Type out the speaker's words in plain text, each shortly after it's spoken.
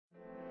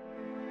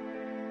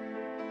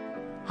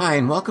Hi,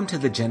 and welcome to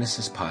the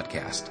Genesis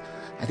podcast.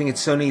 I think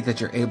it's so neat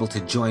that you're able to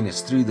join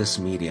us through this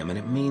medium, and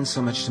it means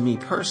so much to me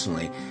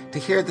personally to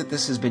hear that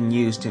this has been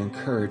used to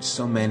encourage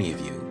so many of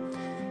you.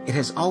 It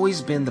has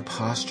always been the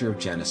posture of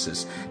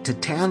Genesis to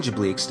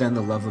tangibly extend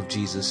the love of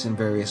Jesus in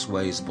various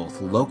ways, both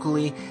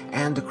locally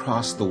and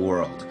across the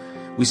world.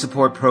 We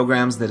support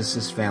programs that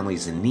assist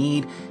families in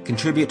need,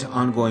 contribute to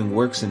ongoing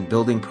works and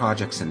building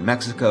projects in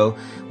Mexico.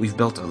 We've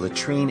built a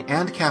latrine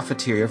and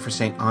cafeteria for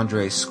St.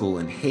 Andre's School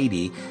in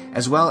Haiti,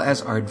 as well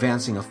as are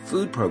advancing a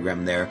food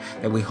program there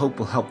that we hope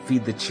will help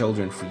feed the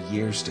children for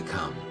years to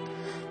come.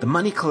 The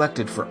money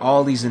collected for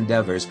all these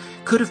endeavors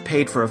could have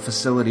paid for a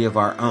facility of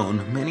our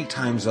own many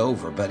times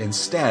over, but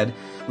instead,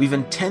 we've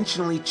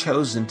intentionally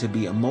chosen to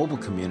be a mobile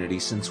community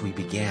since we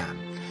began.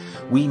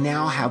 We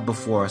now have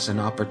before us an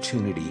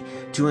opportunity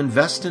to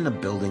invest in a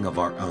building of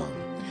our own.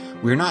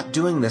 We're not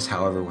doing this,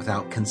 however,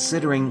 without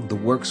considering the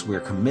works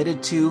we're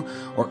committed to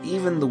or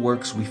even the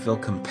works we feel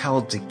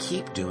compelled to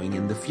keep doing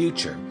in the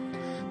future.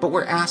 But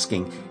we're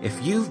asking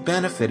if you've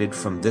benefited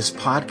from this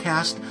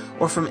podcast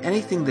or from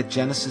anything that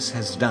Genesis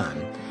has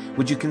done,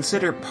 would you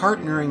consider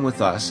partnering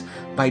with us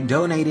by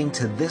donating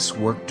to this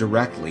work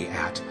directly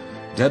at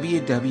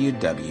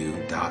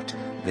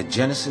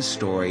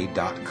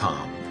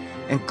www.thegenesisstory.com.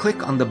 and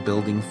click on the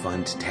Building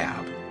Fund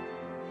tab.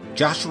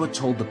 Joshua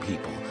told the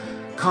people,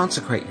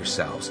 "Consecrate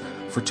yourselves,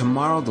 for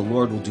tomorrow the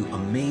Lord will do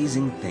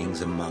amazing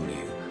things among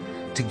you.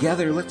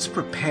 Together, let's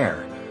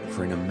prepare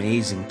for an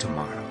amazing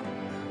tomorrow."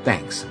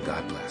 Thanks, and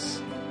God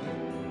bless.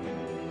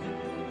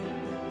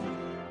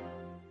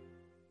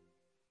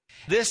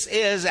 This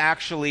is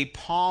actually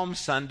Palm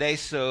Sunday,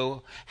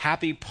 so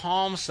happy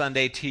Palm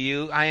Sunday to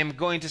you. I am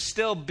going to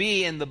still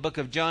be in the book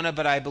of Jonah,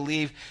 but I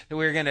believe that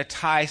we're going to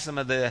tie some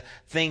of the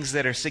things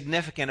that are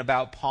significant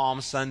about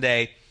Palm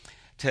Sunday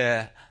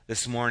to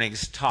this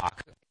morning's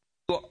talk.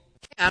 You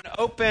can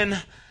open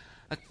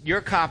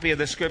your copy of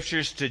the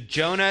scriptures to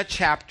Jonah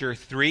chapter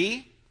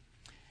 3,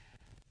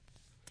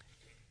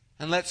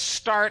 and let's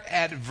start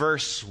at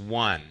verse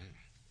 1.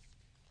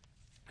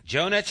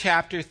 Jonah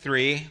chapter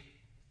 3.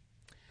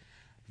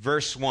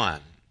 Verse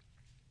 1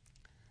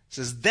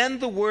 says, "Then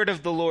the word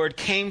of the Lord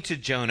came to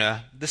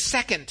Jonah the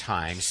second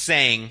time,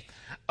 saying,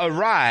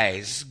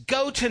 'Arise,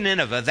 go to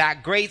Nineveh,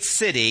 that great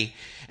city,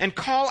 and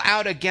call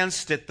out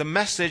against it the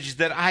message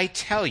that I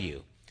tell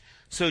you.'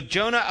 So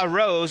Jonah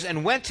arose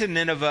and went to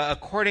Nineveh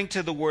according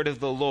to the word of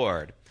the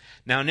Lord.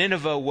 Now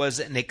Nineveh was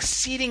an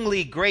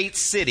exceedingly great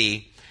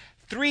city,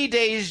 3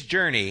 days'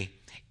 journey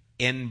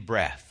in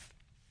breadth."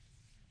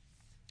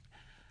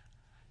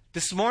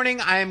 This morning,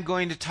 I am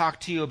going to talk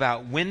to you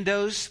about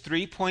Windows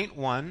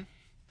 3.1,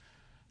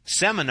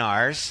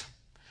 seminars,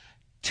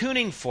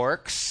 tuning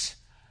forks,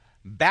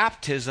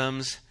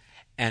 baptisms,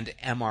 and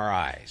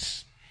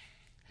MRIs.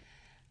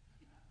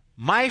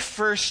 My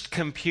first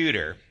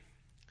computer,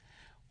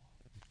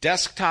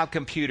 desktop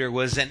computer,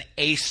 was an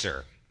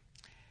Acer.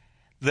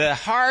 The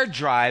hard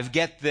drive,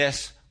 get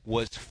this,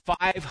 was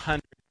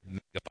 500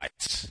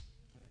 megabytes.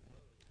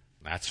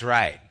 That's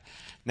right.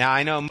 Now,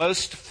 I know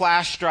most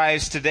flash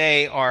drives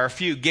today are a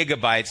few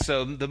gigabytes,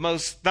 so the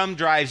most thumb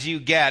drives you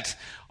get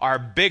are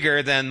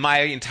bigger than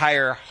my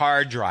entire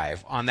hard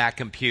drive on that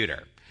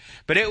computer.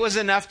 But it was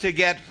enough to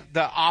get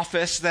the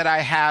Office that I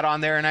had on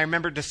there, and I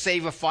remember to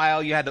save a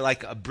file, you had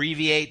to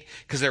abbreviate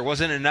because there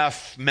wasn't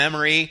enough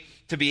memory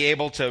to be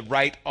able to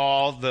write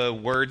all the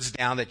words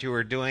down that you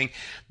were doing.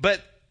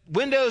 But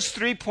Windows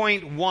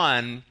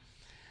 3.1,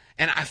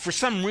 and for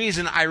some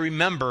reason, I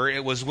remember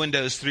it was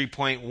Windows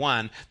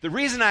 3.1. The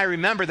reason I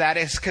remember that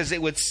is because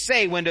it would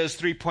say Windows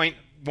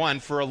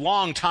 3.1 for a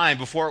long time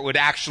before it would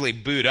actually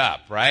boot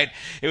up, right?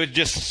 It would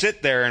just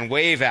sit there and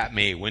wave at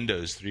me,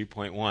 Windows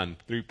 3.1,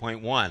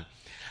 3.1.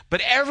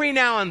 But every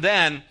now and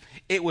then,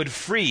 it would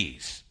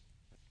freeze.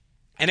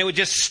 And it would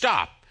just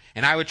stop.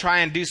 And I would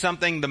try and do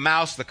something,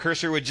 the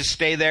cursor would just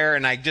stay there,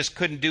 and I just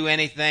couldn't do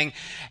anything.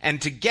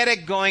 And to get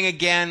it going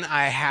again,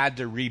 I had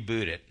to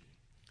reboot it.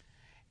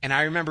 And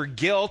I remember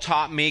Gil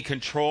taught me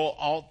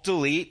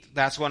Control-Alt-Delete.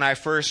 That's when I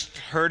first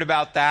heard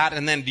about that.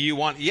 And then,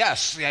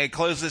 yes, I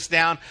close this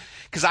down.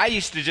 Because I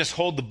used to just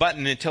hold the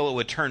button until it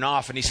would turn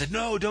off. And he said,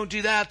 "No, don't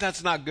do that.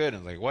 That's not good." I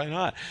was like, "Why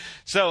not?"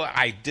 So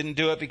I didn't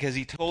do it because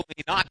he told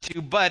me not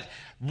to. But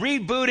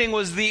rebooting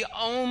was the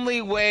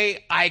only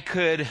way I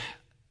could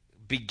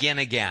begin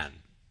again.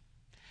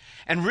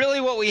 And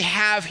really what we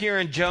have here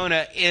in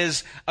Jonah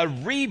is a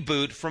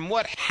reboot from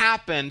what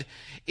happened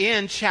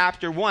in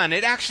chapter 1.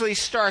 It actually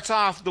starts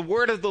off, the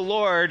word of the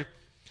Lord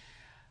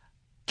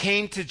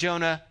came to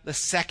Jonah the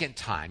second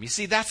time. You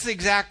see, that's the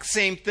exact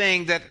same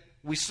thing that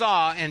we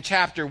saw in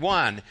chapter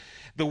 1.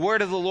 The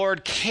word of the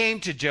Lord came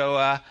to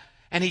Jonah,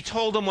 and he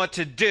told him what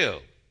to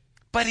do.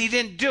 But he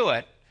didn't do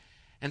it.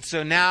 And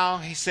so now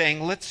he's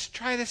saying, let's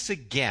try this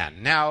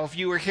again. Now, if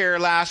you were here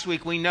last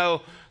week, we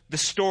know the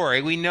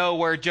story. We know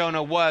where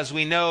Jonah was.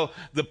 We know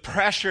the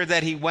pressure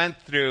that he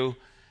went through.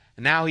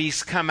 And now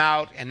he's come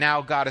out, and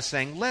now God is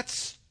saying,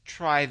 let's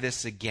try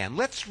this again.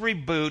 Let's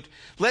reboot.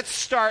 Let's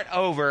start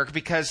over,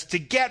 because to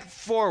get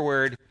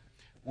forward,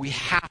 we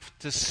have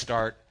to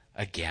start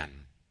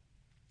again.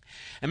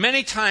 And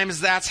many times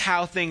that's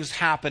how things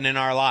happen in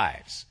our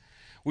lives.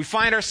 We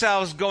find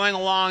ourselves going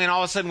along and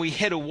all of a sudden we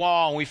hit a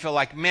wall and we feel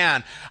like,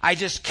 man, I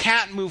just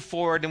can't move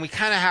forward, and we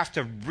kind of have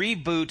to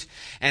reboot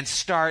and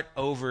start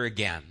over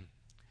again.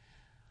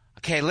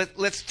 Okay,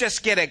 let's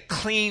just get a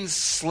clean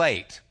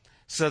slate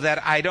so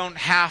that I don't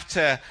have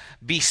to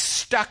be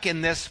stuck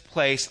in this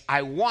place.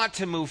 I want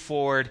to move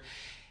forward.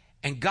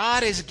 And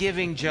God is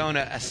giving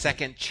Jonah a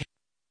second chance.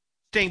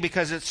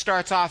 Because it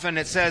starts off and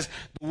it says,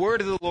 the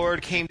word of the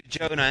Lord came to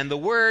Jonah. And the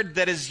word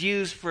that is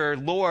used for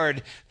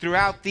Lord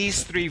throughout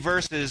these 3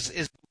 verses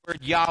is the word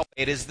Yahweh.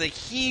 It is the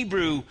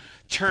Hebrew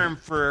term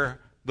for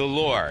the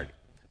Lord.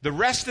 The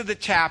rest of the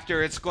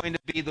chapter, it's going to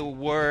be the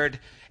word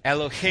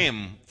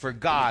Elohim for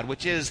God,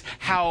 which is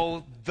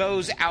how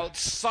those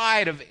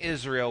outside of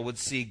Israel would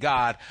see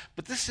God.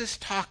 But this is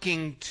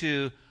talking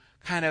to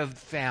kind of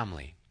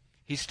family.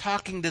 He's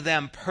talking to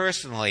them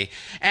personally.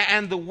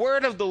 And the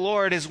word of the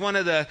Lord is one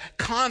of the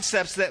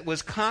concepts that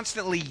was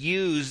constantly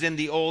used in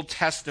the Old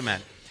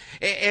Testament.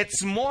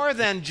 It's more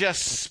than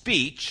just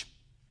speech.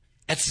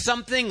 It's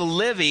something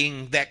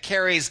living that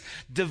carries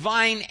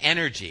divine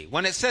energy.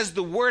 When it says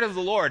the word of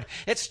the Lord,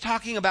 it's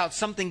talking about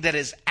something that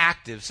is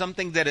active,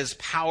 something that is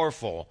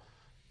powerful.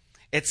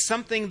 It's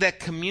something that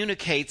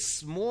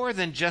communicates more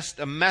than just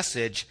a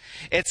message.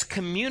 It's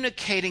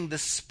communicating the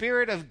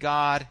Spirit of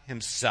God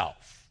Himself.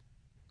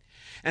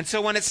 And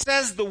so when it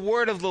says the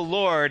word of the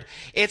Lord,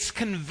 it's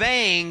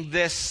conveying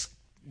this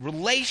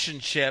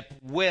relationship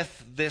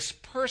with this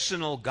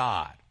personal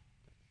God.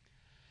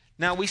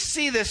 Now we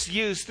see this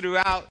used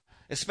throughout,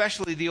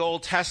 especially the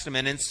Old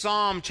Testament. In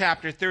Psalm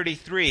chapter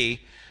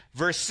 33,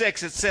 verse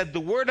 6, it said,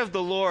 the word of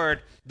the Lord,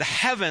 the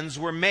heavens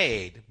were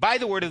made. By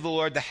the word of the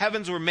Lord, the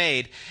heavens were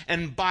made,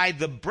 and by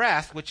the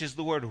breath, which is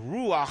the word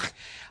ruach,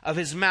 of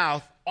His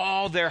mouth,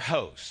 all their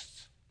hosts.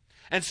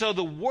 And so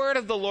the word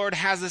of the Lord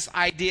has this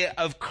idea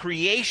of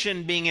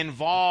creation being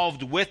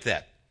involved with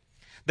it.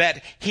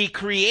 That He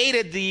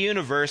created the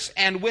universe,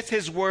 and with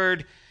His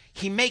word,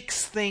 He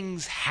makes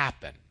things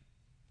happen.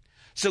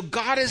 So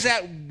God is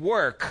at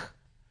work,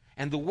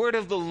 and the word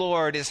of the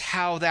Lord is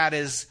how that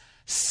is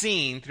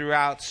seen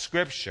throughout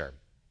Scripture.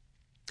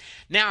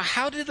 Now,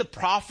 how did the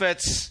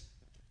prophets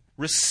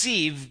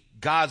receive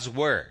God's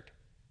word?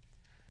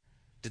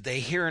 Did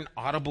they hear an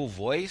audible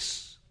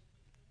voice?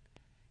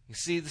 You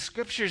see, the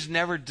Scriptures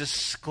never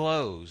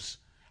disclose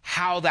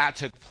how that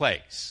took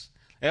place.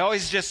 It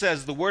always just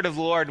says the word of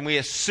the Lord, and we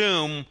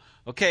assume,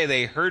 okay,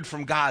 they heard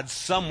from God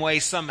some way,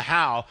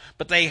 somehow,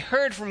 but they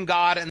heard from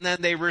God and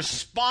then they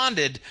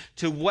responded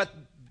to what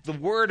the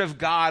word of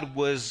God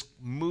was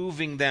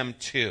moving them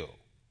to.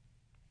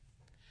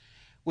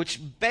 Which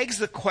begs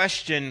the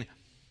question,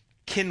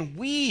 can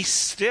we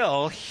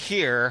still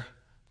hear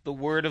the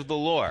word of the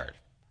Lord?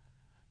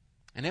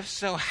 And if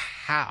so,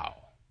 how?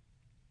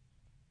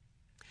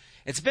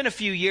 It's been a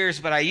few years,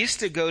 but I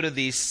used to go to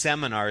these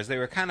seminars. They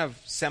were kind of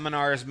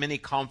seminars, mini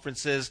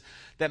conferences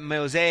that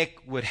Mosaic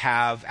would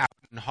have out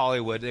in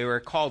Hollywood. They were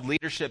called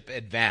Leadership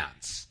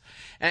Advance.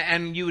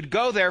 And you would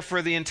go there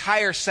for the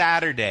entire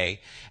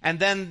Saturday, and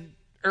then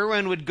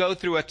Erwin would go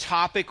through a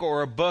topic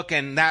or a book,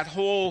 and that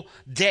whole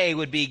day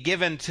would be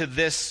given to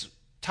this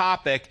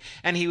topic,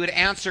 and he would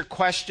answer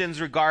questions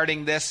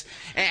regarding this.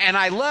 And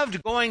I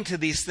loved going to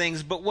these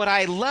things, but what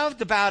I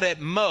loved about it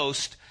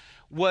most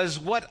was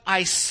what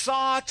I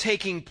saw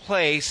taking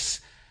place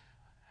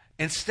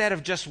instead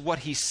of just what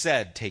he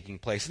said taking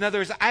place. In other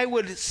words, I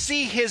would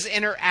see his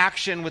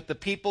interaction with the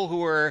people who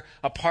were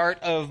a part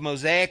of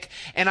Mosaic,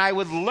 and I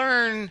would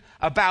learn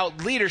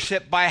about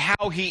leadership by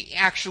how he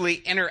actually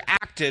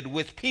interacted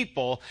with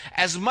people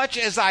as much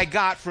as I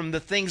got from the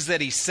things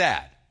that he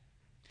said.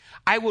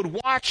 I would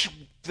watch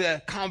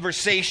the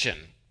conversation,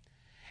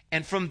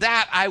 and from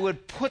that I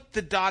would put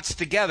the dots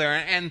together,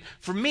 and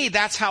for me,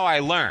 that's how I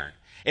learn.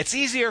 It's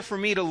easier for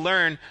me to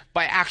learn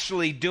by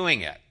actually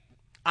doing it.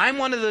 I'm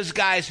one of those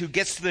guys who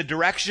gets to the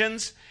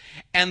directions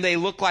and they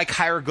look like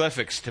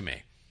hieroglyphics to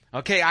me.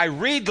 Okay, I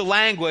read the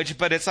language,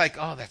 but it's like,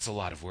 oh, that's a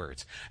lot of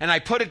words. And I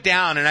put it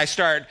down and I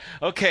start,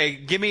 okay,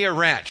 give me a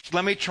wrench.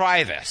 Let me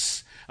try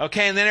this.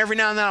 Okay, and then every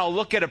now and then I'll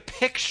look at a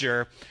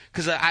picture,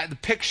 because the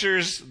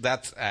pictures,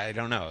 I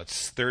don't know,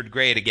 it's third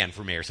grade again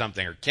for me or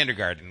something, or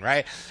kindergarten,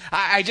 right?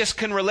 I just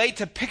can relate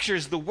to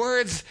pictures. The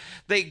words,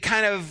 they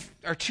kind of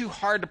are too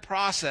hard to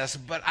process,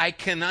 but I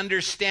can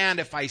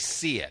understand if I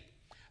see it.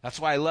 That's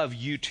why I love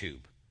YouTube,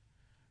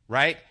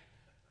 right?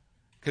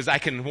 Because I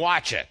can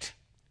watch it.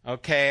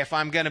 Okay, if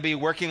I'm going to be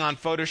working on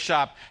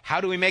Photoshop, how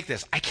do we make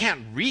this? I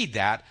can't read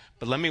that,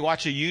 but let me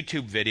watch a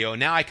YouTube video.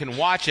 Now I can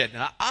watch it.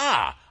 And,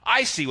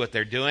 I see what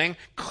they're doing.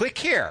 Click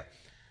here.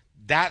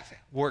 That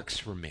works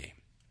for me.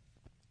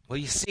 Well,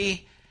 you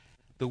see,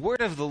 the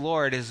word of the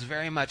Lord is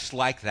very much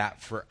like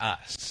that for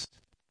us,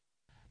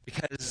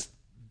 because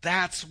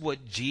that's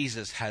what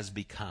Jesus has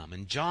become.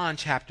 In John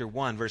chapter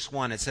 1, verse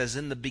 1, it says,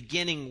 "In the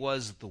beginning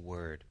was the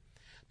Word.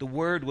 The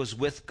Word was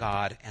with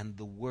God, and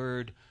the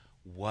Word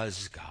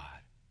was God."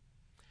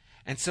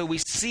 And so we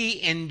see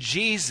in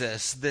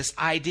Jesus this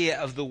idea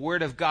of the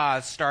Word of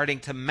God starting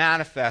to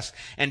manifest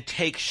and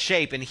take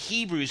shape. In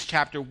Hebrews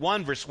chapter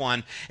 1, verse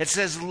 1, it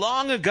says,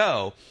 "Long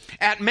ago,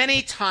 at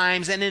many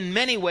times and in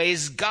many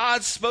ways,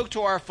 God spoke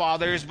to our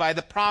fathers by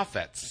the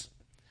prophets.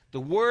 The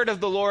word of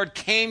the Lord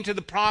came to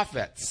the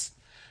prophets.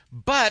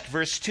 But,"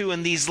 verse 2,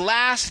 "in these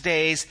last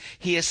days,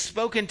 he has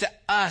spoken to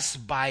us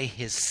by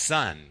his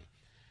Son,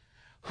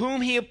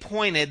 whom he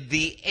appointed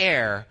the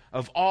heir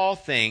of all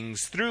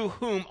things, through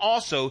whom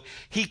also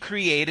he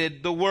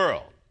created the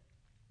world."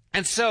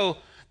 And so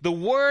the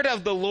word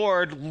of the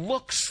Lord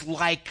looks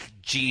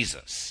like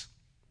Jesus.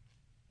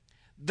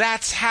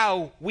 That's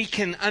how we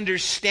can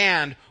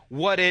understand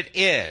what it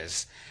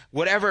is.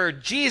 Whatever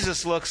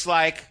Jesus looks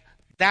like,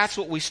 that's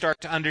what we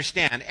start to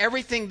understand.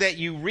 Everything that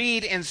you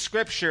read in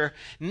Scripture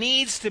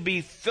needs to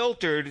be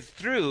filtered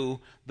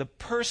through the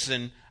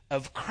person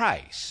of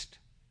Christ,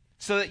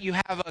 so that you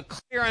have a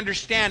clear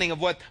understanding of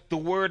what the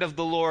word of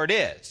the Lord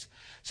is.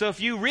 So if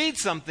you read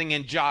something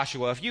in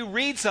Joshua, if you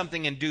read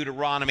something in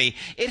Deuteronomy,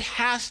 it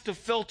has to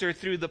filter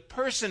through the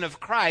person of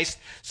Christ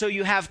so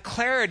you have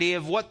clarity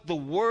of what the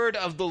word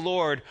of the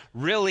Lord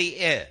really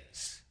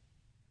is.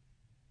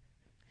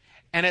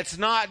 And it's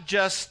not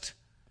just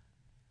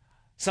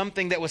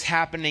something that was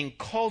happening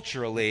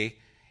culturally,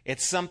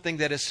 it's something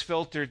that is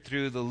filtered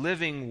through the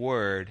living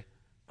word,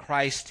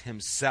 Christ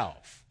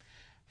himself.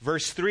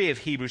 Verse 3 of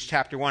Hebrews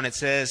chapter 1, it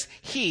says,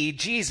 "He,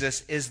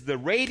 Jesus, is the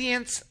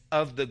radiance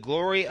of the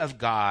glory of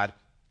God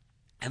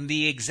and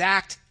the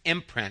exact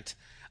imprint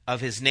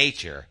of his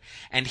nature,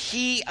 and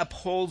he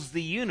upholds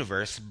the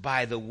universe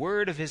by the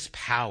word of his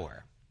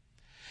power."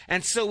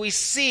 And so we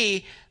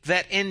see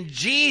that in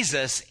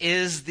Jesus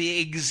is the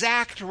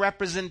exact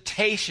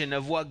representation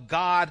of what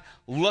God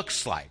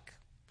looks like.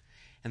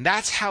 And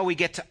that's how we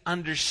get to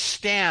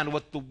understand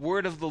what the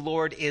word of the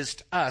Lord is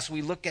to us.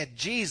 We look at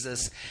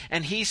Jesus,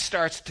 and he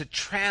starts to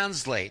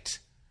translate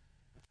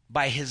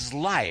by his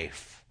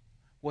life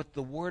what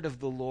the word of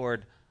the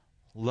Lord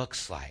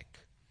looks like.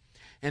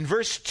 In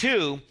verse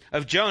 2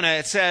 of Jonah,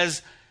 it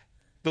says,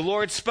 the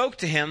Lord spoke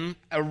to him,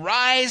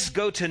 "Arise,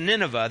 go to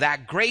Nineveh,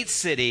 that great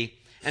city,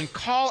 and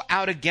call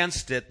out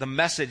against it the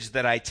message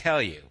that I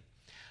tell you."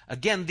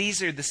 Again,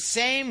 these are the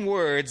same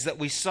words that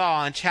we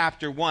saw in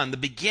chapter 1, the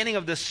beginning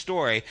of this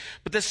story.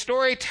 But the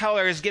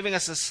storyteller is giving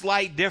us a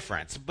slight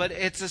difference, but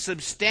it's a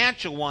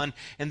substantial one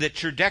in the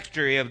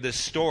trajectory of this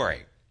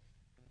story.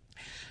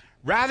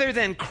 Rather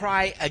than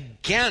cry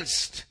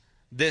against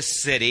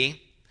this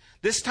city,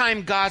 this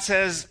time God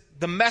says,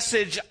 "The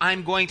message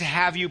I'm going to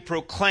have you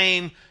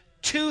proclaim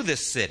to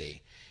this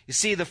city." You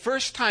see, the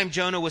first time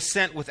Jonah was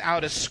sent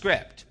without a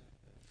script,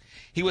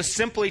 he was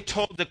simply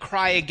told to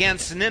cry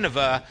against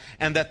Nineveh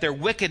and that their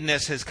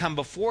wickedness has come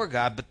before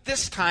God. But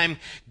this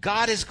time,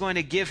 God is going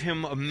to give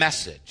him a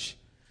message.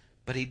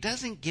 But he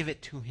doesn't give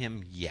it to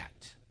him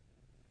yet.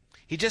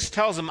 He just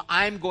tells him,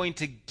 "I'm going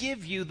to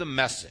give you the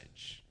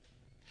message."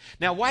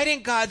 Now, why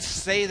didn't God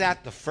say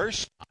that the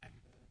first time?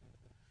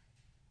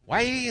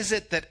 Why is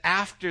it that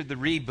after the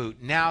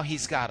reboot, now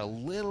he's got a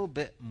little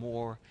bit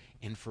more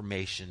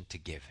information to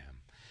give him?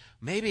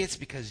 Maybe it's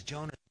because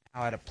Jonah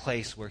now at a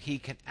place where he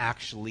can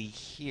actually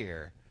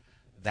hear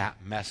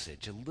that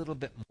message a little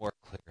bit more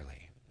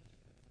clearly.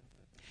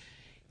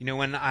 You know,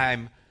 when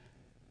I'm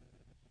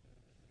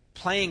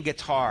playing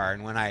guitar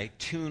and when I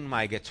tune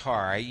my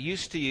guitar, I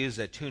used to use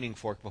a tuning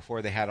fork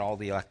before they had all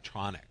the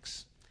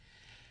electronics.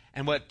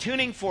 And what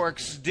tuning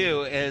forks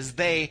do is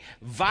they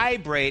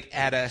vibrate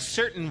at a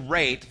certain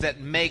rate that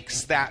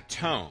makes that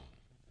tone.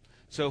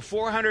 So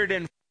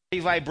 440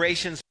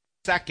 vibrations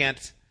per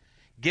second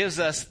gives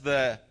us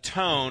the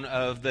tone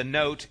of the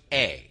note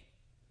A.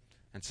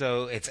 And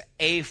so it's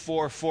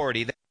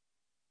A440.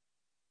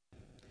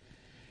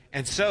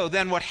 And so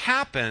then what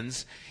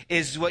happens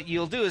is what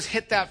you'll do is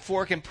hit that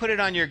fork and put it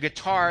on your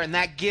guitar, and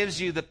that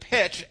gives you the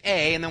pitch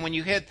A. And then when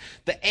you hit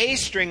the A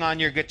string on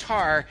your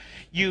guitar,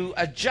 you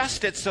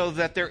adjust it so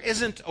that there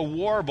isn't a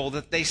warble,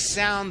 that they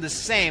sound the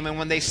same. And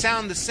when they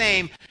sound the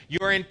same,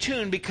 you're in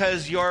tune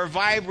because you're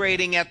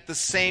vibrating at the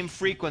same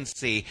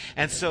frequency.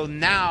 And so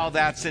now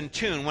that's in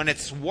tune. When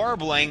it's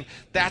warbling,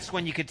 that's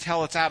when you can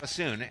tell it's out of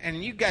tune.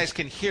 And you guys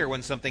can hear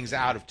when something's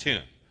out of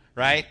tune,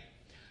 right?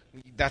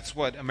 That's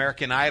what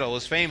American Idol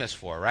is famous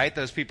for, right?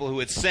 Those people who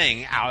would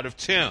sing out of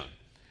tune.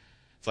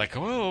 It's like,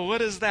 oh,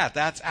 what is that?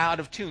 That's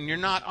out of tune. You're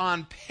not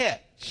on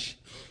pitch.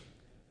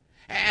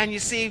 And you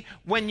see,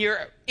 when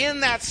you're in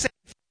that same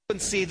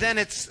frequency, then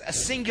it's a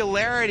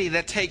singularity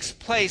that takes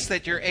place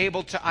that you're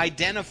able to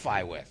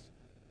identify with.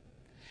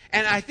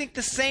 And I think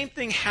the same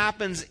thing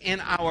happens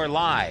in our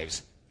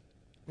lives.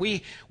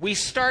 We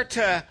start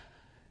to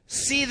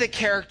see the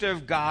character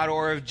of God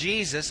or of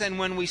Jesus, and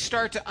when we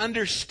start to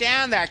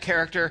understand that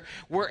character,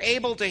 we're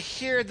able to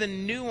hear the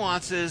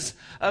nuances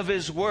of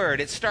his word.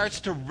 It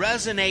starts to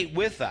resonate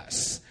with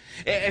us.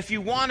 If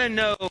you want to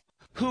know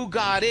who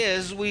God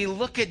is, we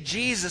look at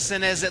Jesus,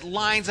 and as it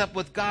lines up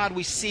with God,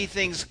 we see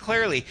things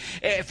clearly.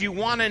 If you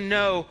want to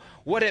know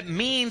what it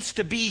means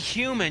to be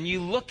human,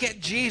 you look at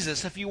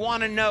Jesus. If you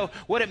want to know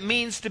what it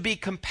means to be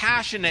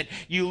compassionate,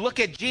 you look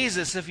at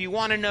Jesus. If you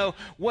want to know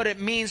what it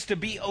means to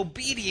be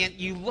obedient,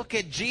 you look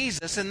at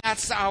Jesus. And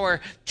that's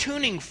our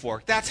tuning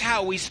fork. That's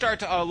how we start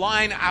to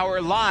align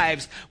our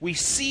lives. We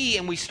see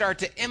and we start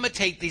to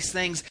imitate these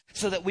things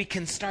so that we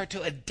can start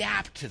to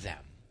adapt to them.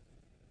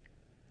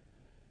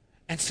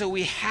 And so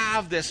we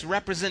have this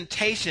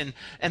representation,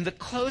 and the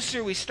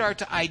closer we start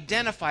to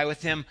identify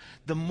with him,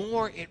 the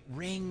more it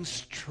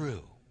rings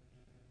true.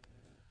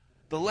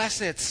 The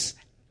less it's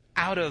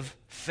out of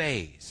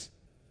phase.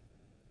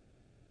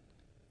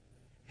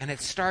 And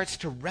it starts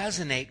to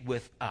resonate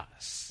with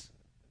us.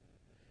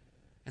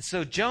 And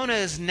so Jonah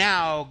has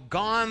now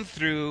gone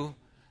through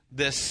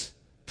this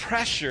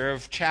pressure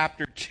of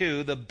chapter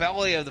 2, the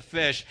belly of the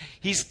fish.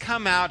 He's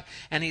come out,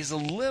 and he's a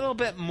little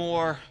bit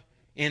more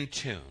in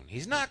tune.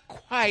 He's not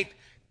quite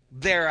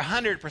there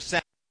 100%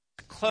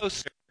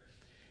 closer.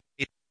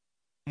 He's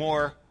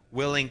more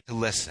willing to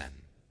listen.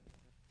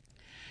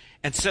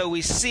 And so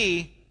we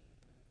see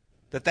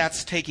that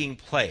that's taking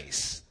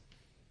place.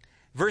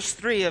 Verse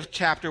 3 of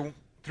chapter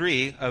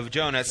 3 of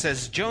Jonah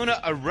says, Jonah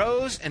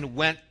arose and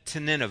went to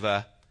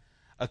Nineveh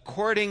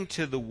according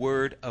to the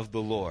word of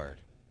the Lord.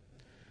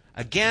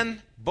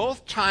 Again,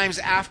 both times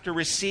after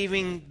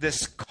receiving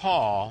this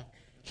call,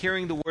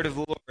 hearing the word of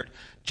the Lord,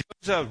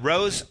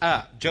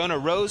 Jonah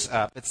rose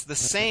up. It's the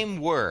same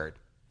word,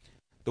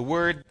 the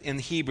word in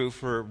Hebrew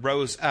for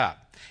rose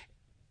up.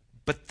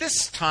 But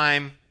this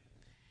time,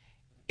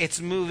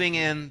 it's moving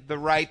in the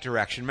right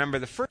direction. Remember,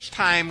 the first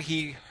time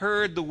he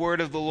heard the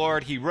word of the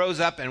Lord, he rose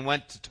up and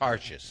went to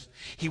Tarshish.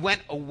 He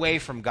went away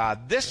from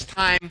God. This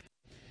time,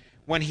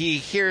 when he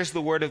hears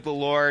the word of the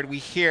Lord, we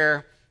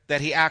hear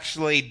that he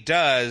actually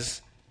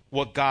does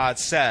what God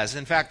says.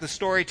 In fact, the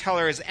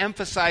storyteller is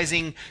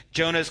emphasizing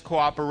Jonah's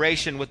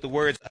cooperation with the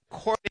words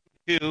according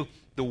to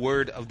the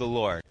word of the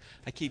Lord.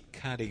 I keep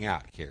cutting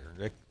out here.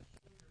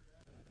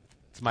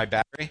 It's my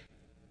battery.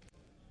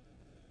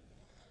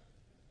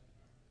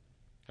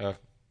 Oh,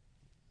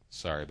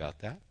 sorry about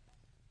that.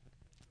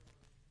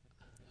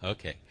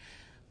 Okay.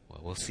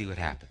 Well, we'll see what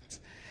happens.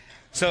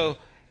 So,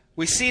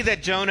 we see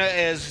that Jonah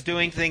is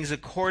doing things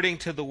according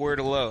to the word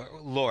of the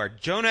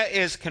Lord. Jonah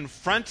is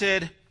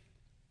confronted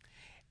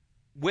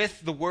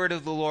with the word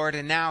of the Lord,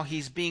 and now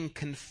he's being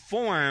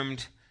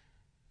conformed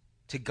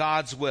to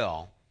God's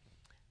will.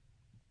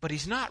 But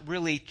he's not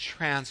really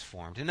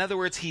transformed. In other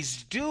words,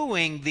 he's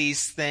doing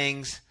these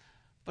things,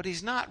 but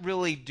he's not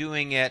really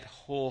doing it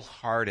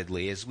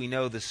wholeheartedly, as we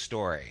know the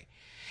story.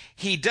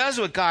 He does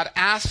what God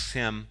asks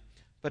him,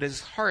 but his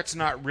heart's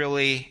not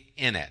really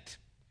in it.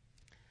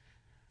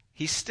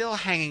 He's still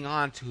hanging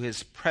on to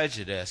his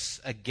prejudice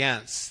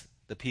against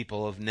the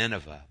people of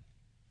Nineveh.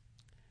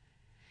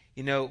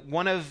 You know,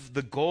 one of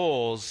the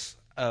goals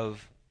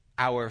of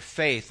our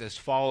faith as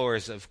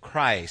followers of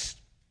Christ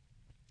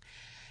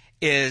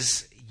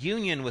is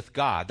union with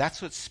God.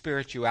 That's what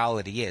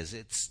spirituality is.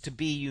 It's to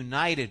be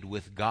united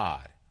with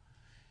God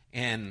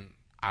in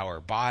our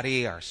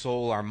body, our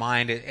soul, our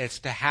mind. It's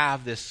to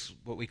have this,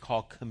 what we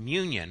call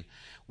communion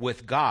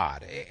with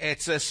God.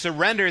 It's a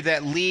surrender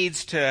that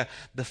leads to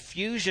the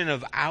fusion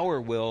of our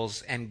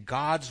wills and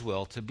God's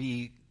will to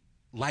be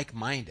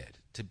like-minded,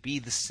 to be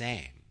the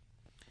same.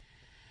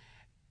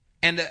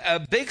 And a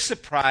big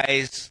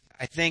surprise,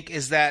 I think,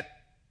 is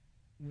that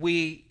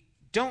we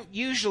don't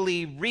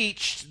usually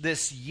reach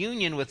this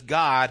union with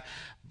God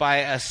by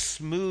a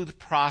smooth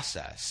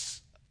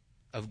process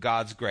of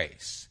God's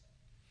grace.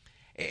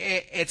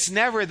 It's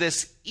never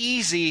this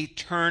easy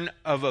turn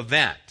of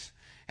event.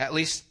 At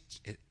least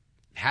it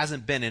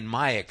hasn't been in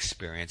my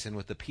experience and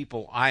with the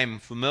people I'm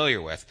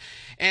familiar with.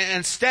 And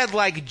instead,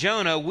 like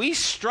Jonah, we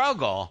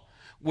struggle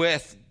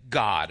with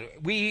God.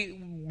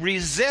 We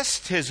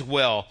resist his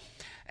will.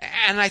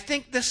 And I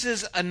think this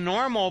is a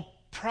normal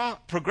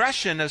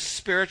progression of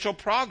spiritual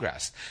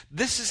progress.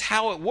 This is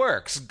how it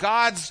works.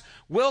 God's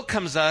will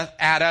comes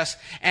at us,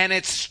 and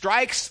it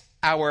strikes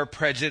our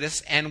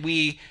prejudice, and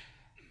we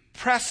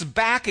press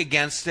back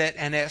against it,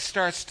 and it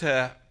starts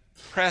to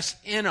press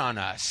in on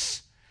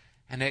us,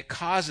 and it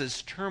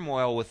causes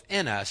turmoil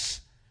within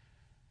us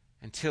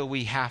until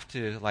we have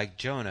to, like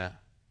Jonah,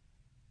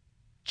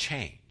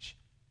 change.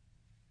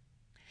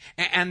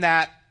 And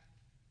that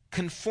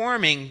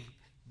conforming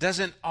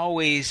doesn't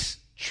always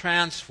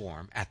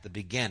transform at the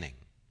beginning.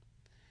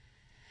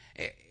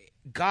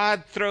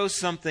 God throws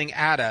something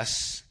at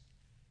us,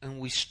 and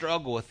we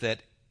struggle with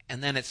it,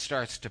 and then it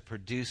starts to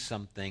produce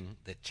something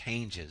that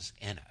changes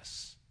in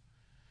us.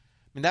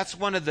 I mean, that's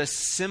one of the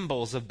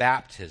symbols of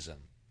baptism.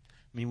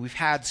 I mean, we've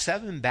had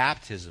 7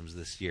 baptisms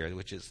this year,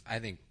 which is, I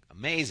think,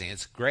 amazing.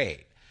 It's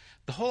great.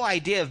 The whole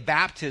idea of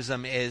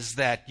baptism is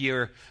that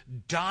you're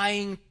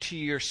dying to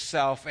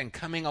yourself and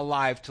coming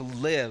alive to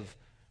live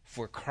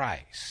for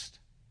Christ.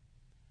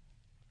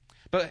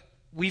 But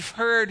we've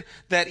heard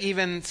that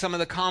even some of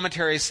the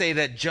commentaries say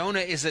that Jonah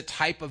is a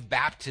type of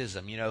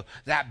baptism.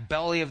 That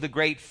belly of the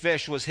great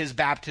fish was his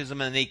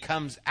baptism, and he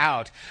comes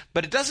out.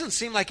 But it doesn't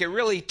seem like it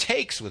really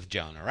takes with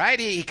Jonah, right?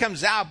 He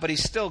comes out, but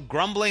he's still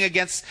grumbling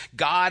against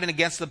God and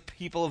against the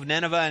people of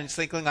Nineveh, and it's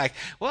thinking like,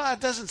 well, it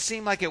doesn't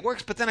seem like it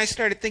works. But then I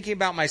started thinking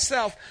about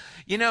myself.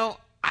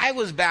 I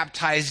was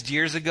baptized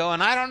years ago,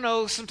 and I don't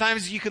know,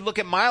 sometimes you could look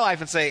at my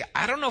life and say,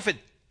 I don't know if it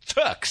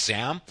took,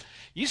 Sam.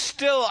 You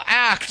still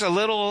act a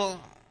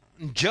little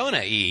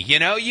Jonah-y,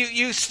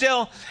 You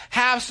still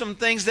have some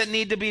things that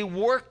need to be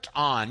worked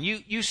on.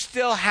 You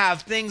still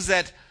have things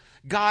that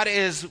God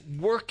is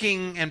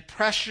working and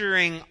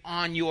pressuring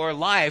on your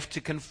life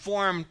to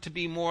conform to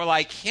be more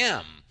like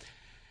Him.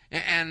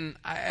 And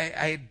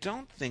I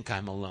don't think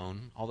I'm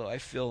alone, although I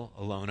feel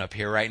alone up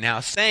here right now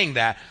saying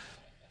that.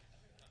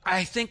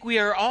 I think we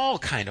are all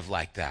kind of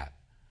like that.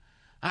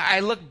 I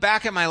look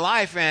back at my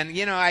life and,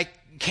 I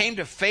came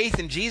to faith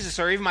in Jesus,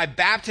 or even my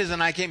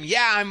baptism,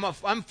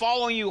 I'm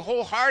following you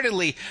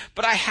wholeheartedly.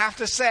 But I have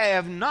to say, I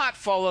have not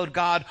followed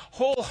God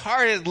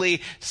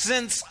wholeheartedly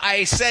since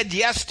I said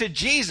yes to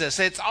Jesus.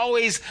 It's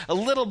always a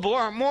little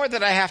more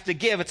that I have to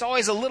give. It's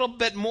always a little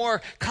bit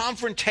more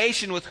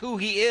confrontation with who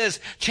He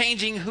is,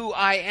 changing who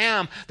I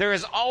am. There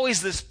is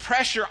always this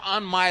pressure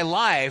on my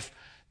life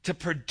to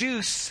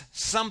produce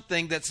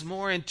something that's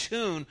more in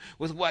tune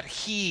with what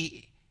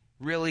He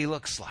really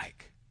looks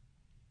like.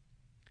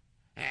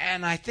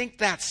 And I think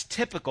that's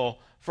typical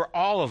for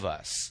all of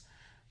us.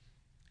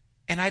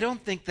 And I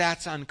don't think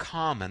that's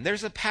uncommon.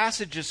 There's a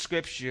passage of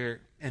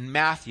Scripture in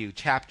Matthew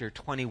chapter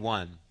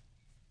 21,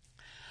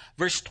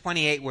 verse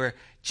 28, where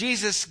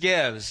Jesus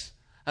gives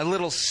a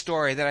little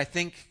story that I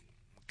think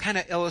kind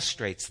of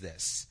illustrates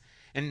this.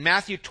 In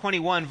Matthew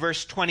 21,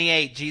 verse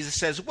 28, Jesus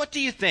says, "What do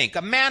you think?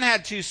 A man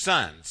had 2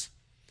 sons.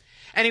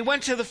 And he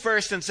went to the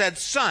first and said,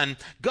 'Son,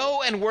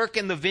 go and work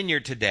in the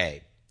vineyard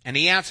today.' And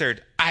he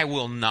answered, 'I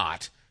will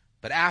not.'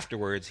 But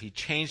afterwards he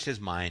changed his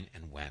mind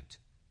and went.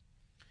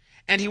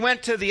 And he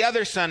went to the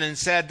other son and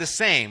said the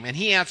same. And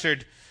he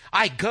answered,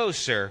 'I go,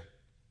 sir,'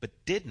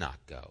 but did not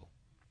go.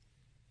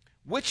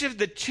 Which of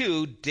the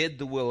 2 did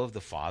the will of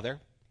the Father?"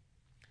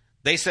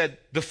 They said,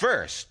 "The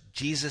first."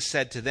 Jesus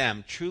said to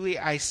them, "Truly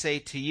I say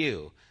to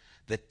you,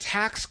 the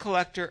tax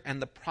collector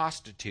and the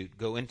prostitute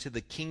go into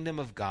the kingdom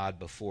of God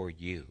before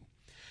you.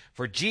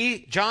 For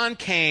John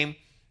came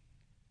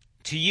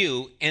to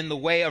you in the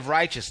way of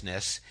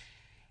righteousness,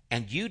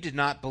 and you did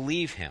not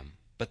believe him,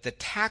 but the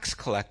tax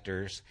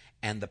collectors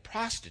and the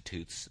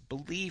prostitutes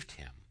believed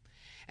him.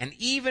 And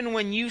even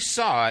when you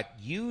saw it,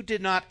 you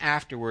did not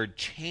afterward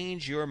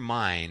change your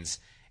minds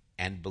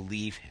and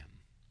believe him."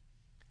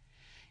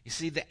 You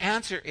see, the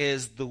answer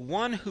is the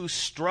one who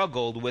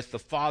struggled with the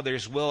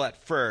Father's will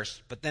at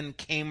first, but then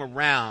came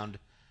around,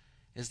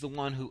 is the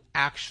one who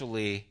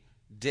actually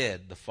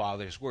did the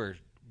Father's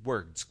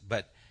words.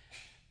 But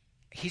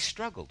he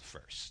struggled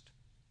first.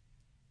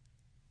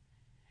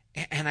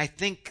 And I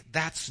think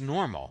that's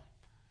normal.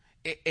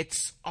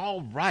 It's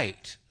all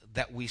right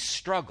that we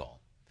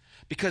struggle.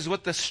 Because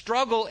what the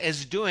struggle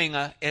is doing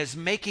is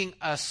making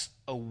us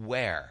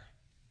aware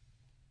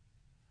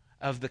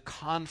of the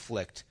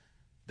conflict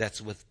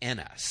that's within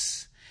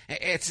us.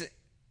 It's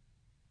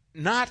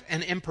not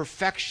an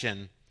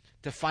imperfection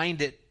to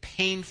find it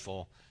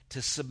painful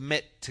to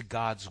submit to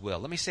God's will.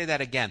 Let me say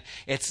that again.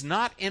 It's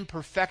not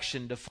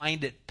imperfection to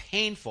find it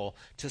painful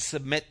to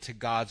submit to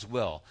God's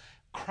will.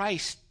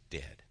 Christ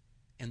did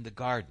in the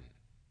garden.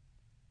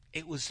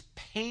 It was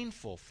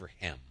painful for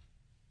him,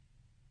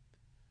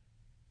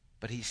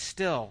 but he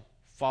still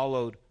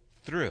followed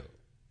through.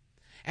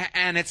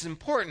 And it's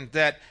important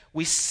that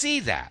we see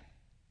that.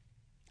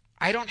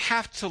 I don't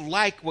have to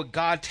like what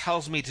God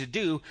tells me to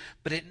do,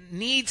 but it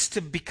needs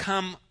to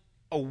become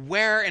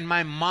aware in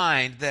my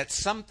mind that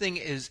something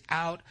is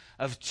out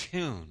of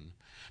tune,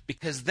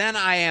 because then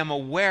I am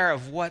aware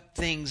of what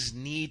things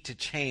need to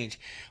change.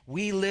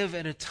 We live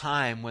in a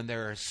time when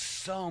there is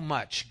so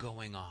much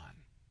going on.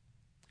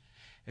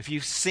 If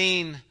you've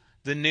seen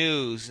the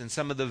news and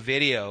some of the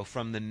video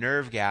from the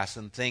nerve gas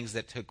and things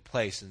that took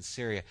place in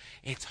Syria,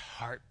 it's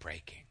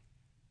heartbreaking.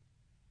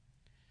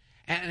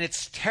 And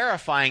it's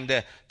terrifying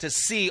to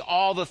see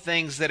all the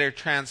things that are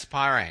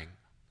transpiring.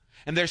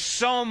 And there's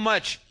so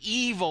much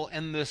evil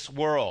in this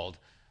world.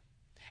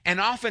 And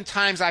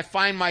oftentimes I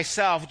find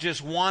myself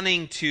just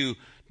wanting to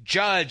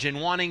judge and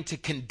wanting to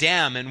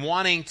condemn and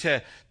wanting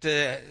to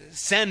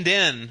send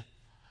in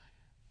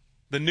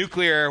the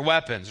nuclear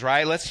weapons,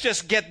 right? Let's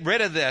just get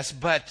rid of this.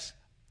 But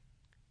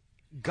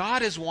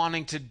God is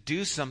wanting to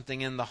do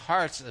something in the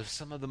hearts of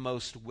some of the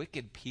most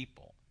wicked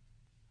people.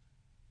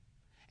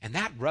 And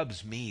that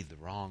rubs me the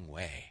wrong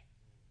way.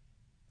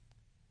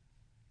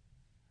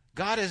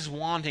 God is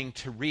wanting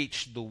to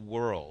reach the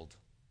world,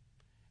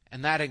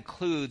 and that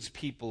includes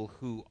people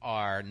who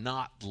are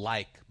not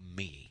like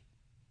me.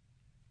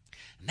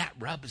 And that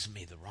rubs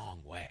me the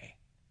wrong way.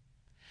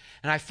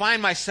 And I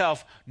find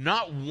myself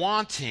not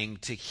wanting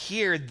to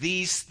hear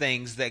these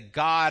things, that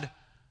God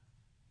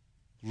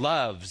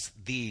loves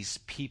these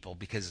people,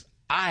 because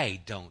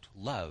I don't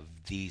love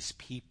these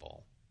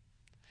people.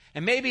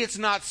 And maybe it's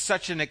not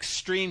such an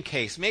extreme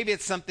case. Maybe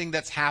it's something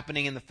that's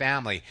happening in the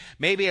family.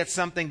 Maybe it's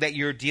something that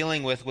you're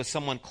dealing with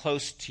someone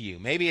close to you.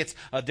 Maybe it's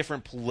a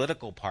different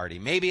political party.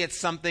 Maybe it's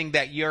something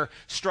that you're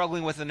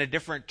struggling with in a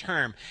different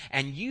term.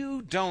 And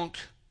you don't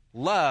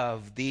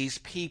love these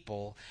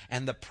people.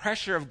 And the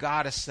pressure of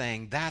God is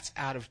saying, that's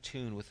out of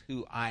tune with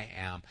who I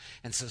am.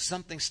 And so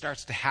something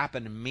starts to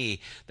happen to me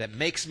that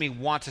makes me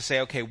want to say,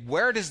 okay,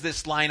 where does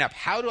this line up?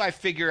 How do I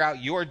figure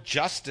out your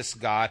justice,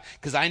 God?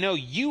 Because I know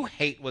you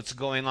hate what's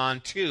going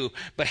on too.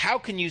 But how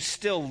can you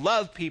still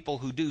love people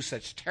who do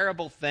such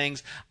terrible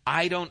things?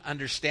 I don't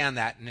understand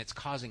that, and it's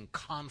causing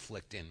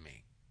conflict in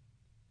me.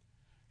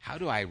 How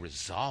do I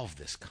resolve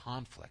this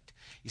conflict?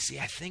 You see,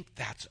 I think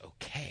that's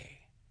okay.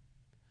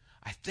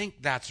 I think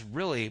that's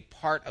really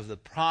part of the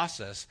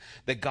process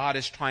that God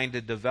is trying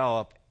to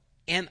develop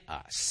in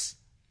us.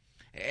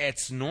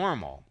 It's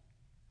normal.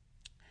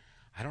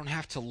 I don't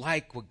have to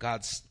like what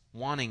God's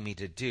wanting me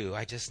to do.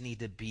 I just need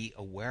to be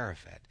aware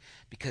of it.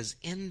 Because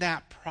in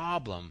that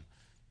problem,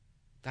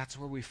 that's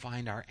where we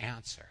find our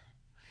answer.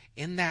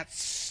 In that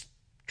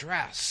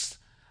stress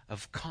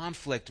of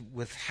conflict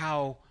with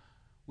how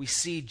we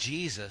see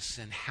Jesus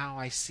and how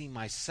I see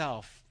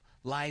myself,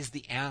 lies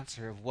the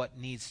answer of what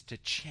needs to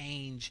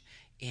change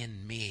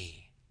in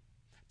me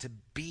to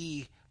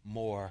be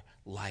more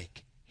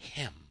like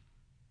him.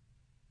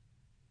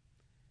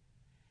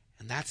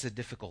 And that's a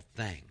difficult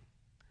thing.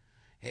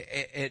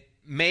 It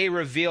may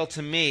reveal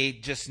to me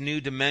just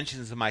new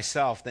dimensions of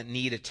myself that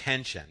need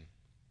attention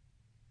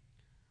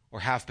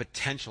or have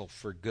potential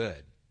for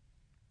good.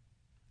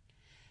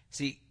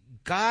 See,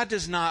 God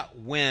does not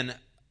win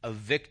a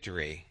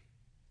victory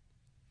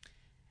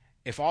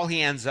if all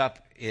he ends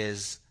up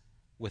is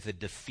with a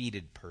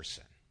defeated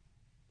person.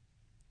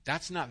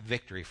 That's not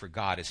victory for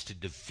God, is to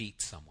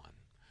defeat someone.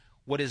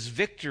 What is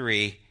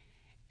victory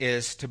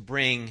is to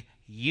bring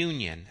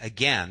union.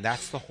 Again,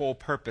 that's the whole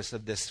purpose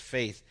of this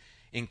faith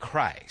in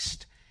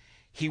Christ.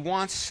 He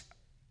wants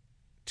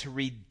to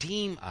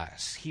redeem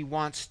us. He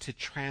wants to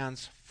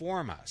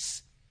transform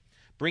us,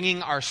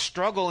 bringing our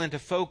struggle into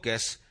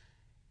focus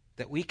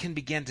that we can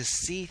begin to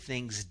see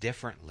things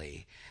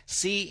differently,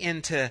 see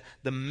into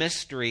the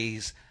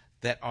mysteries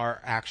that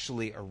are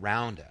actually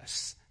around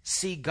us.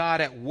 See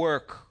God at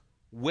work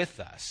with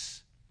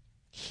us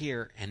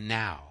here and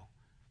now,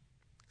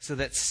 so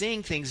that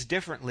seeing things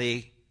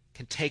differently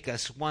can take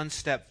us one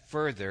step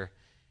further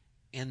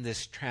in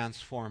this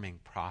transforming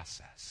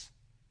process.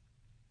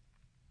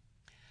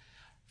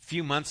 A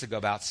few months ago,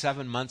 about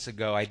 7 months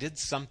ago, I did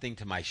something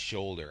to my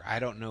shoulder. I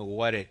don't know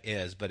what it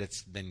is, but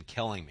it's been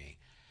killing me.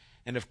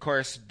 And of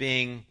course,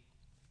 being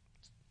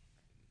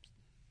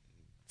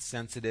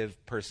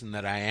sensitive person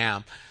that I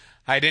am,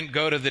 I didn't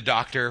go to the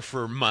doctor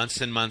for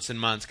months and months and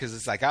months because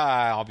it's like,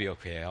 I'll be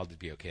okay, I'll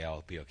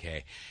be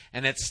okay.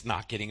 And it's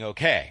not getting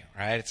okay,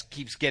 right? It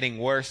keeps getting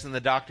worse, and the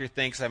doctor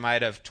thinks I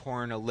might have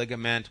torn a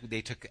ligament.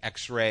 They took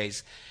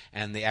x-rays,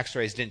 and the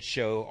x-rays didn't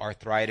show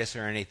arthritis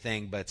or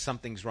anything, but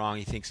something's wrong.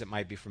 He thinks it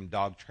might be from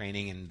dog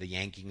training and the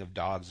yanking of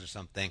dogs or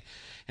something.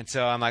 And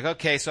so I'm like,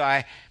 okay, so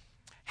I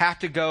have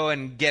to go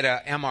and get an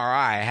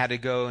MRI. I had to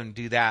go and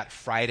do that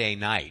Friday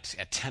night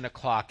at 10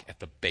 o'clock at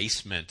the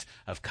basement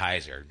of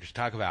Kaiser. Just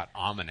talk about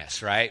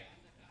ominous, right?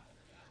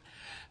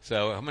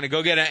 So I'm going to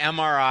go get an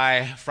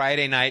MRI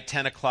Friday night,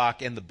 10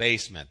 o'clock in the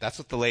basement. That's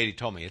what the lady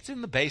told me. It's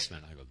in the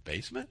basement. I go, the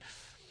basement?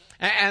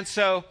 And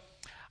so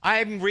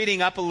I'm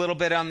reading up a little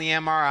bit on the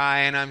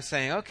MRI, and I'm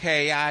saying,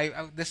 okay,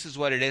 this is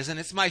what it is. And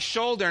it's my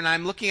shoulder, and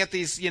I'm looking at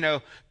these,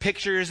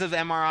 pictures of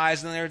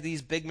MRIs, and there are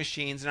these big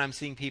machines, and I'm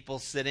seeing people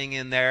sitting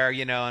in there,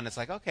 and it's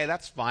like, okay,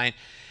 that's fine.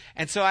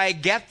 And so I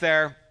get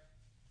there,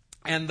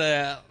 and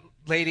the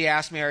lady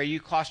asked me, are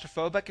you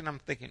claustrophobic? And I'm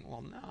thinking,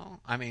 well, no.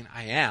 I mean,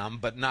 I am,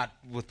 but not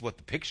with what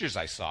the pictures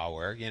I saw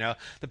were,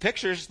 The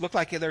pictures look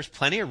like there's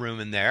plenty of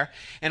room in there.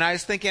 And I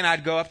was thinking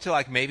I'd go up to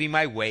like maybe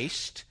my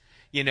waist,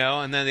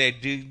 and then they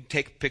do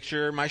take a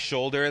picture of my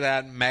shoulder,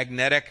 that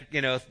magnetic,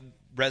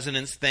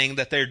 resonance thing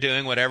that they're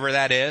doing, whatever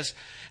that is.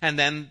 And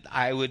then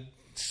I would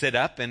sit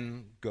up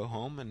and go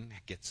home and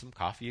get some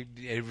coffee.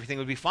 Everything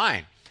would be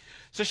fine.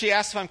 So she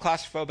asked if I'm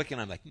claustrophobic,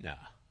 and I'm like, no,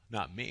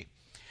 not me.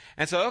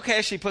 And so,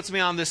 okay, she puts me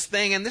on this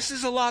thing, and this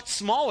is a lot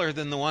smaller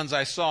than the ones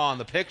I saw on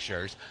the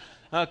pictures.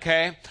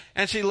 Okay,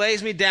 and she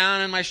lays me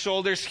down and my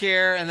shoulders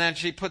here, and then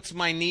she puts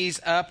my knees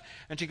up,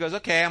 and she goes,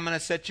 okay, I'm going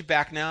to set you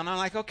back now. And I'm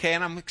like, okay,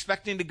 and I'm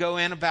expecting to go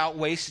in about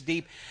waist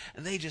deep,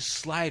 and they just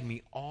slide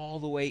me all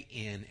the way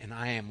in, and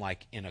I am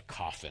like in a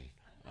coffin,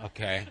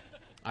 okay?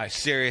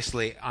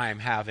 I'm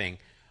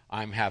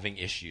having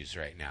issues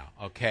right now,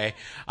 okay?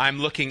 I'm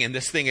looking, and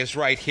this thing is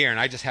right here, and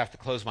I just have to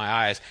close my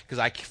eyes because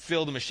I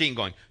feel the machine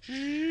going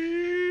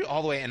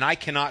all the way, and I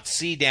cannot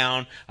see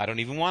down. I don't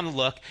even want to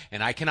look,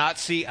 and I cannot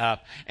see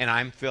up, and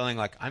I'm feeling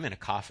like I'm in a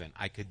coffin.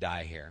 I could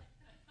die here.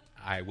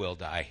 I will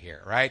die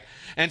here, right?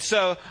 And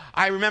so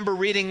I remember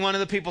reading one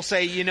of the people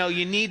say,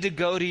 you need to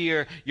go to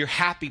your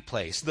happy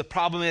place. The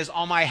problem is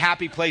all my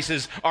happy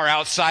places are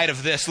outside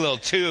of this little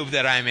tube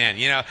that I'm in.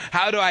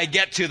 How do I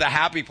get to the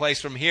happy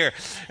place from here?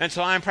 And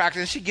so I'm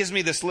practicing. She gives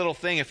me this little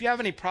thing. If you have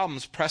any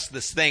problems, press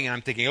this thing. And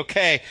I'm thinking,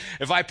 okay,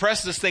 if I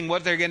press this thing,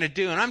 what they're going to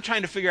do? And I'm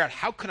trying to figure out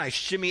how can I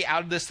shimmy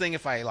out of this thing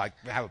if I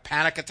have a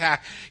panic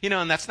attack,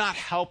 and that's not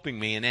helping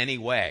me in any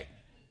way.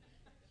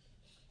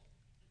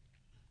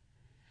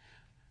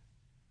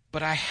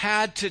 But I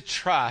had to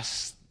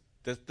trust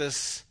that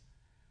this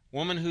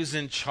woman who's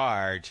in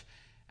charge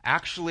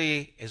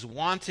actually is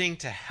wanting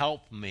to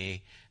help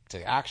me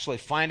to actually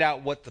find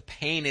out what the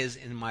pain is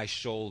in my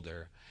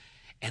shoulder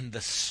and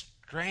the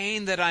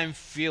strain that I'm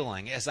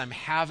feeling as I'm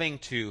having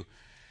to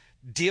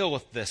deal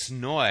with this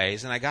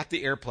noise. And I got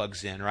the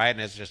earplugs in, right?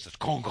 And it's just this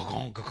gong, gong,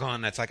 gong, gong,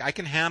 gong. It's like I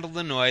can handle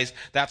the noise.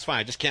 That's fine.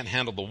 I just can't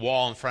handle the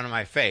wall in front of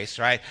my face,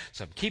 right?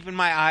 So I'm keeping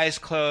my eyes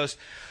closed.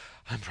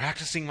 I'm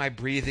practicing my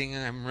breathing,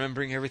 and I'm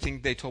remembering everything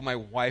they told my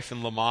wife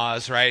in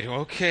Lamaze, right?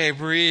 Okay,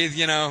 breathe,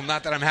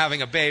 not that I'm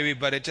having a baby,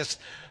 but it just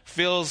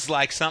feels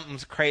like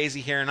something's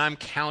crazy here, and I'm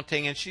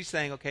counting, and she's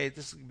saying, okay,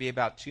 this will be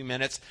about 2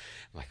 minutes.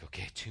 I'm like,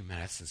 okay, 2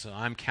 minutes, and so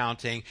I'm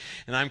counting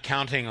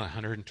 120,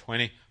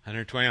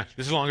 120.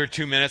 This is longer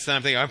 2 minutes, and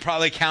I'm thinking, I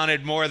probably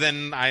counted more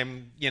than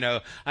I'm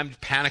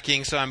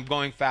panicking, so I'm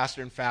going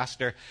faster and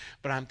faster,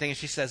 but I'm thinking,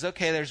 she says,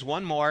 okay, there's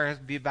one more,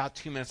 it'll be about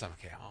 2 minutes. I'm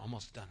okay, I'm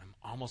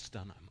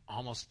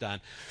almost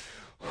done.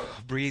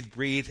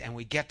 Breathe, and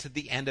we get to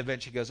the end of it,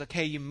 and she goes,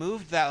 okay, you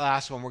moved that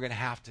last one, we're going to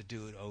have to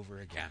do it over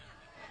again.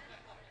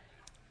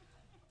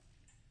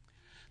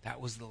 That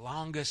was the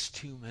longest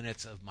 2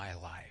 minutes of my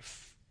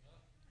life.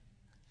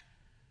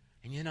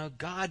 And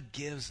God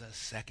gives us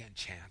second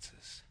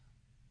chances.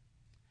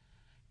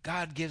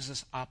 God gives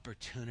us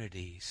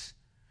opportunities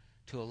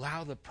to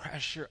allow the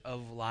pressure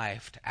of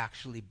life to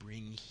actually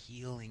bring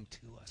healing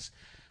to us.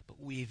 But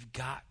we've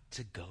got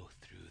to go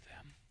through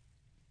them.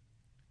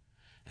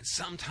 And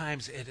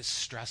sometimes it is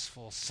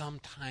stressful.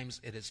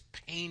 Sometimes it is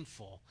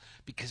painful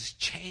because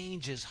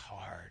change is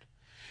hard.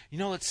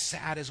 What's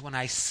sad is when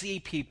I see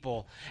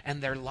people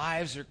and their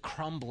lives are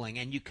crumbling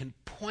and you can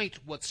point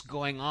what's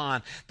going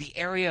on, the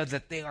area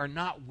that they are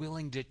not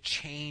willing to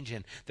change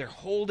in. They're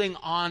holding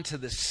on to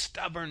the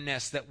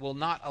stubbornness that will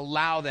not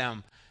allow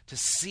them to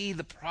see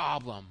the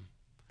problem.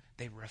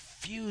 They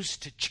refuse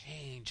to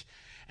change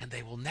and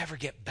they will never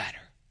get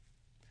better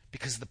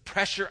because the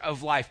pressure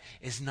of life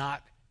is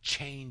not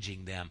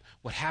changing them.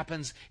 What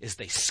happens is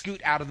they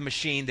scoot out of the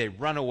machine, they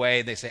run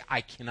away, they say,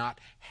 I cannot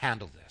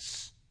handle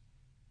this.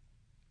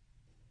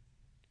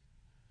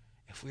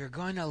 If we are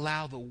going to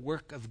allow the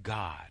work of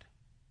God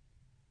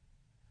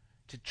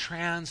to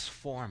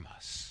transform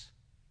us,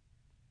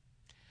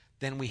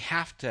 then we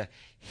have to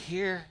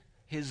hear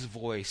his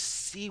voice,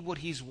 see what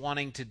he's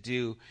wanting to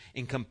do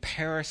in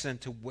comparison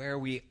to where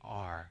we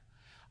are.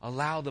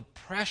 Allow the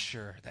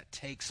pressure that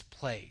takes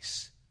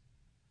place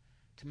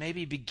to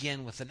maybe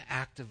begin with an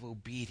act of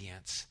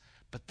obedience,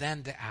 but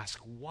then to ask,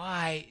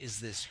 why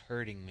is this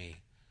hurting me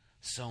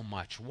so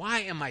much? Why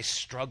am I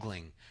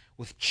struggling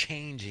with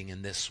changing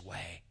in this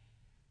way?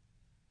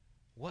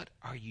 What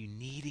are you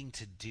needing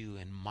to do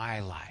in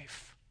my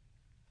life?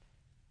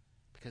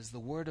 Because the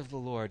word of the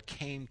Lord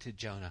came to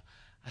Jonah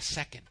a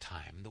second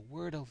time. The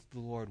word of the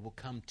Lord will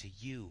come to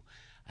you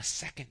a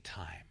second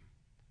time.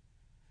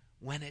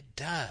 When it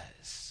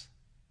does,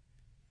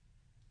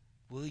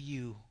 will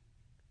you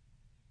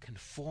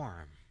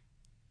conform?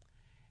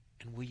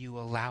 And will you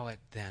allow it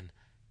then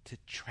to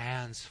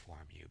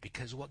transform you?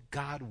 Because what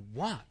God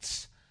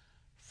wants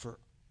for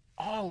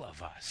all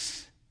of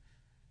us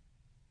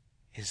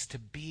is to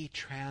be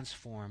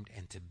transformed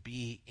and to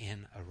be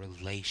in a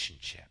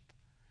relationship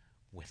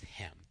with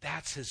him.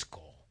 That's his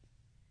goal.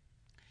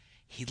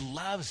 He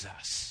loves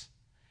us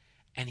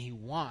and he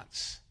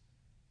wants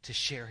to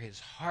share his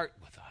heart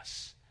with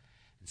us.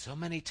 And so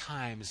many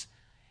times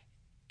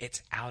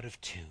it's out of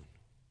tune.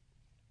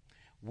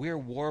 We're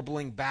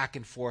warbling back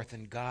and forth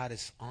and God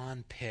is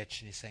on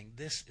pitch and he's saying,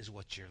 this is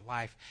what your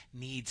life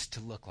needs to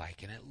look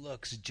like. And it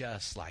looks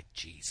just like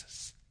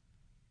Jesus.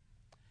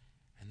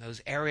 And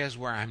those areas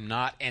where I'm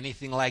not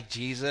anything like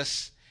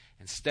Jesus,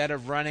 instead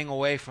of running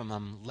away from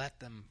them, let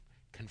them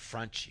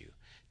confront you.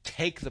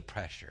 Take the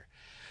pressure.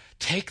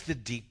 Take the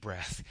deep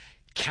breath.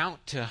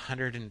 Count to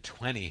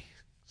 120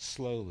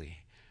 slowly.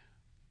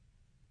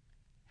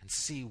 And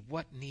see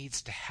what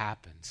needs to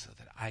happen so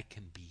that I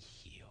can be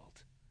healed.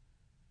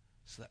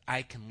 So that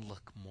I can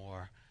look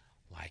more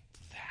like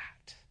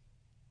that.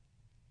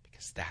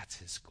 Because that's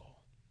his goal.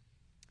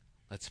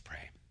 Let's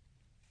pray.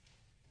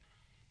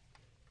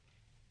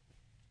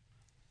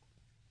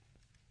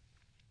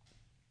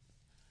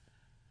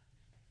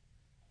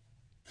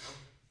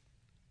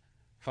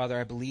 Father,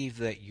 I believe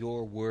that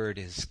your word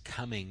is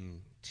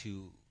coming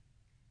to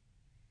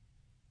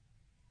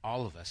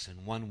all of us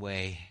in one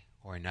way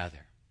or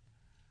another.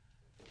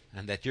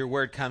 And that your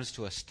word comes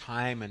to us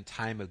time and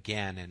time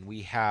again, and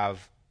we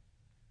have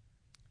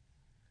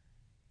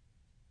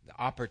the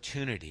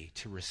opportunity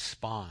to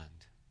respond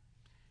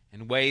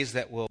in ways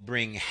that will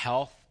bring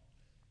health,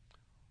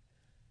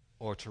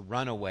 or to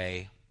run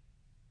away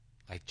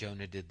like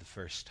Jonah did the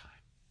first time.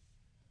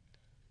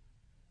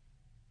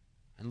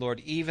 And Lord,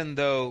 even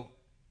though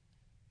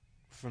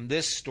from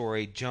this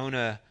story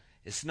Jonah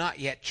is not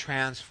yet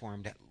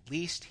transformed, at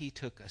least he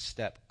took a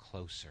step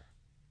closer.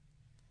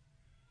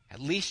 At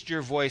least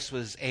your voice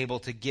was able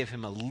to give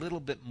him a little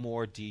bit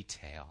more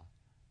detail.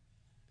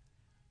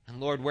 And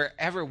Lord,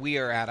 wherever we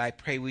are at, I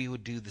pray we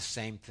would do the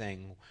same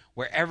thing.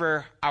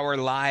 Wherever our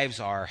lives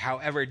are,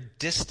 however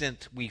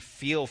distant we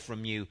feel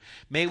from you,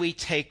 may we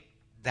take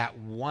that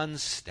one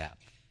step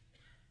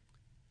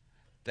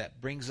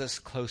that brings us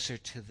closer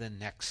to the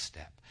next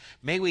step.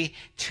 May we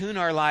tune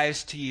our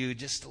lives to you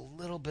just a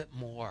little bit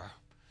more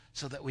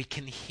so that we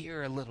can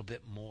hear a little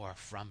bit more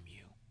from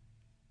you.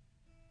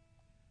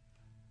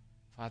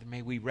 Father,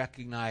 may we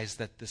recognize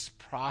that this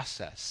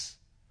process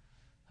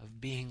of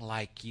being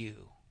like you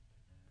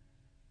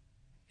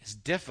is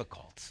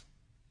difficult.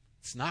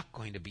 It's not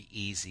going to be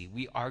easy.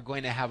 We are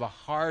going to have a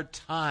hard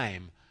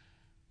time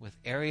with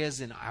areas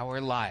in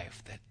our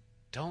life that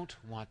don't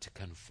want to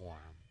conform,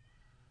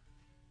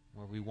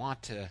 where we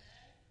want to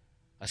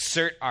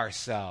assert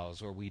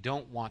ourselves, where we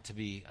don't want to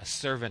be a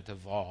servant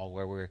of all,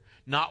 where we're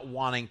not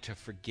wanting to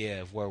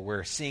forgive, where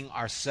we're seeing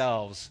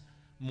ourselves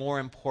more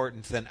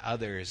important than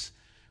others,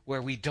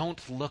 where we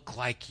don't look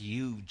like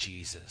you,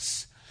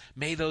 Jesus.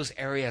 May those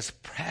areas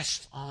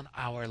press on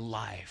our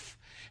life.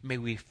 May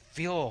we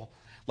feel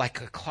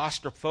like a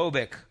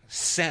claustrophobic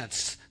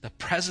sense, the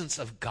presence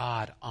of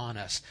God on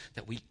us,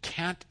 that we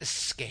can't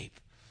escape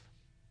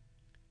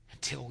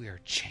until we are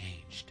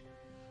changed,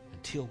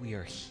 until we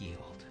are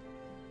healed.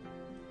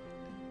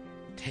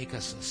 Take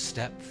us a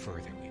step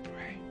further, we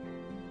pray.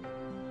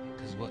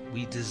 Because what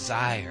we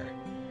desire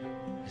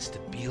is to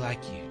be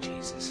like you,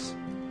 Jesus.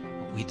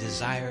 What we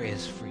desire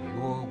is for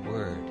your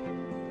word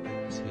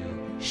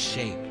to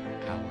shape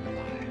our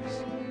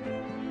lives.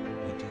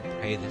 We do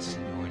pray this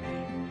in your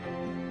name.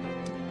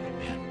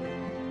 Amen.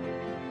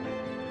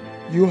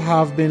 You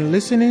have been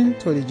listening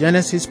to the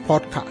Genesis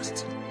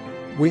podcast.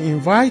 We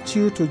invite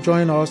you to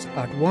join us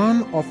at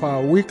one of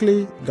our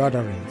weekly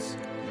gatherings.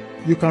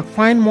 You can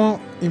find more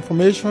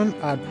information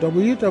at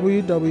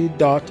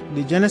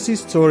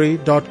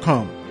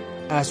www.thegenesisstory.com,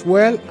 as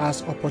well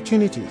as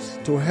opportunities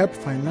to help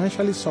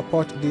financially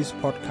support this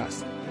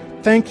podcast.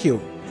 Thank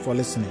you for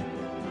listening.